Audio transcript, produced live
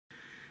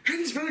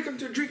And welcome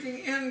to Drinking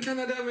in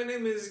Canada. My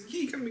name is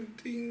Guy, coming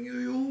to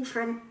you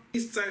from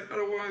East Side,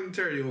 Ottawa,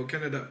 Ontario,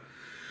 Canada.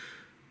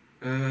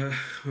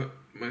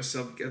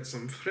 Myself get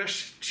some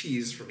fresh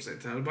cheese from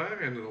St. Albert,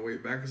 and on the way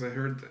back, as I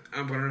heard,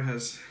 Emperor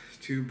has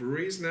 2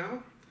 breweries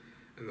now,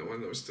 and the one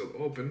that was still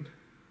open.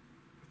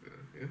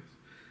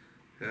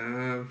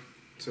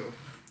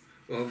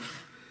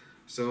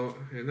 So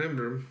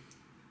remember,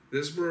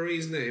 this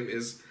brewery's name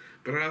is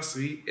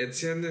Brasserie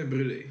Étienne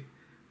Brûlé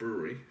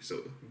Brewery.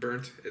 So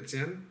burnt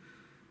Étienne,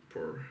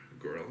 poor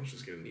girl,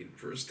 she's gonna need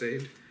first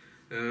aid.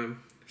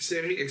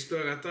 Série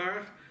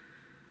Explorateur,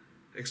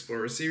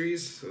 Explorer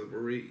Series. So the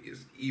brewery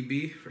is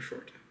EB for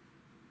short.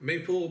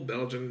 Maple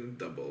Belgian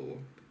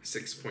Double,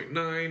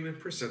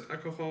 6.9%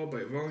 alcohol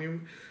by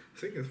volume. I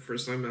think it's the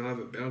first time I'll have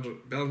a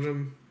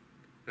Belgium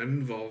that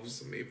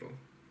involves maple.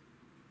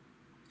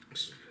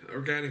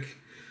 Organic,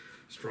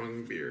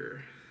 strong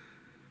beer.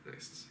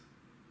 Nice.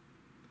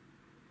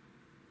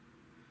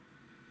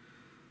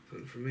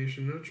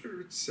 Information, not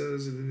sure it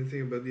says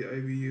anything about the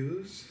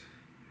IBUs.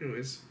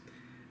 Anyways,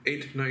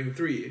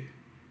 893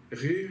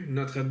 Rue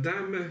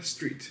Notre-Dame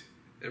Street,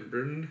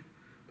 Embrun,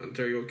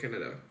 Ontario,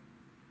 Canada.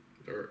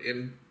 Or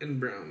in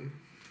Brown.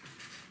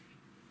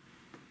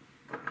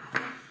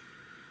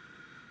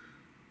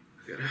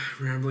 Got a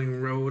Rambling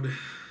Road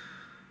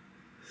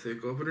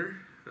thick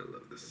opener. I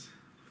love this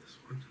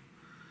one.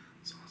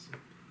 It's awesome.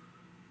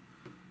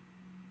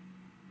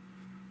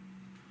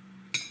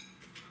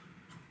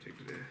 Take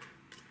the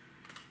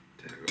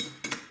tag off.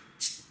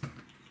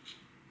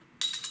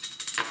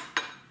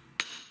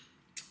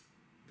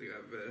 They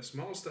have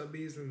small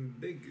stubbies and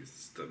big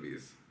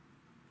stubbies.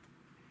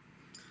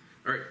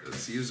 Alright,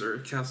 let's use our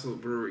Castle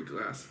Brewery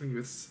glass. I think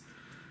it's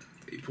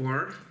a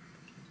pour.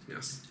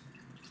 Yes.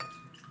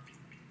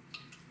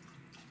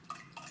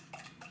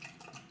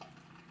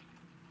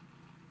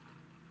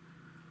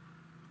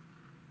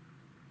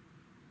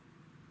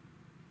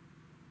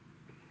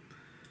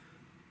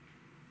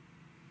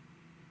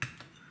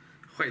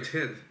 White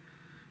head.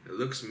 It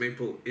looks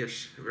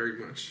maple-ish, very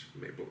much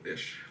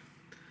maple-ish.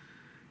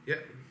 Yeah.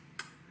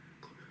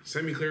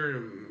 Semi-clear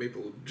and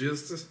maple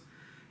juice.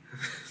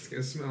 It's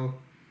gonna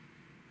smell.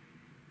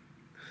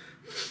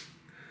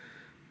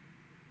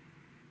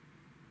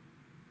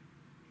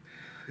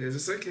 It's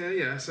just like,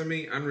 yeah,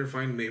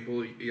 semi-unrefined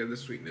maple. You get the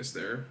sweetness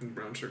there. And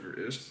brown sugar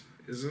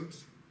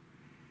isn't.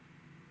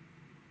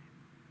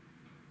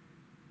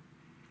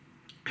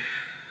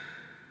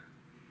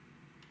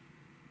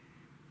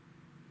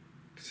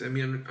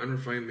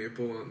 Semi-unrefined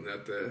maple on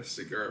that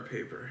cigar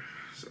paper.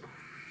 So,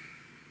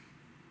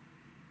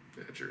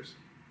 yeah, cheers.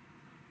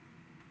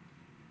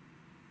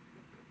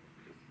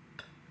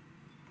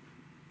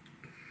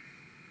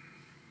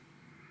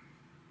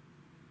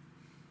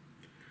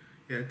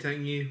 Yeah,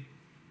 tangy,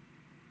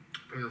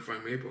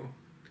 unrefined maple.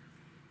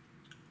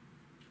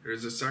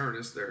 There's a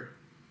sourness there.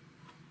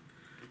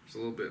 It's a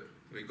little bit.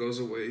 It goes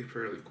away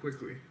fairly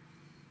quickly.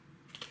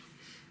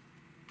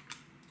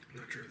 I'm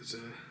not sure if there's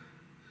a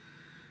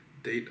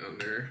date on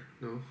there.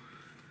 No.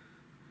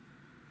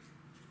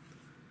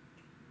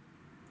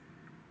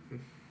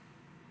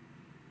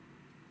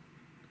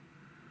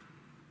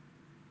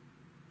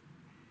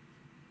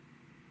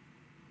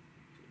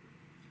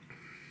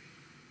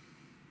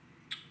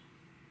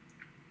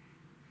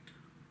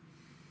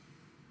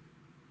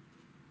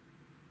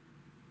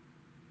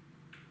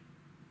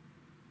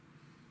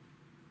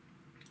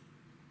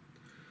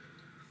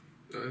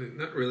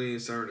 Not really any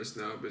sourness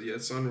now, but yeah,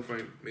 it's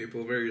unrefined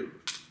maple, very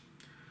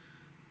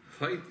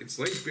light. It's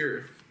light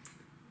beer,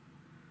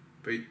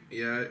 but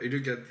yeah, I do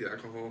get the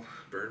alcohol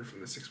burn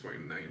from the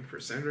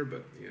 6.9%er,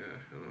 but yeah,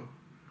 I don't know.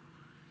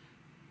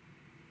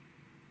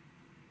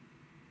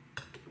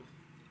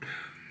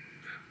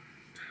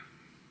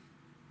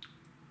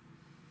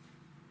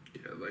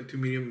 Yeah, light to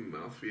medium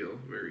mouthfeel,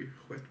 very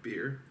wet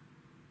beer.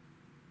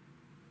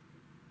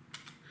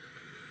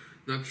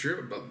 Not sure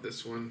about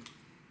this one.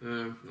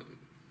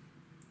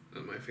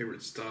 Not my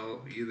favorite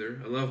style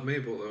either. I love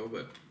maple though,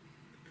 but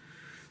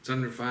it's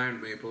unrefined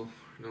maple.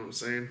 You know what I'm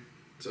saying?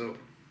 So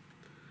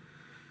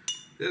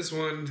this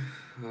one,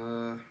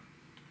 I'll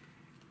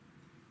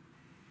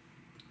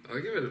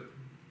give it a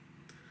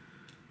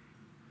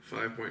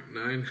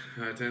 5.9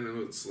 out of 10. I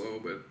know it's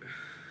slow, but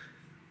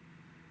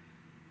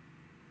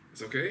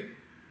it's okay.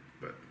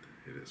 But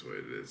it is what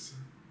it is.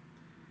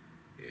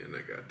 And I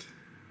got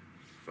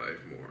 5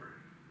 more.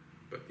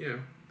 But yeah.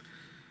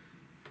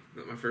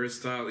 Not my favorite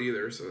style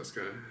either, so that's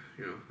kind of,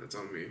 that's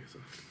on me. So,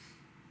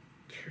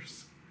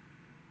 cheers.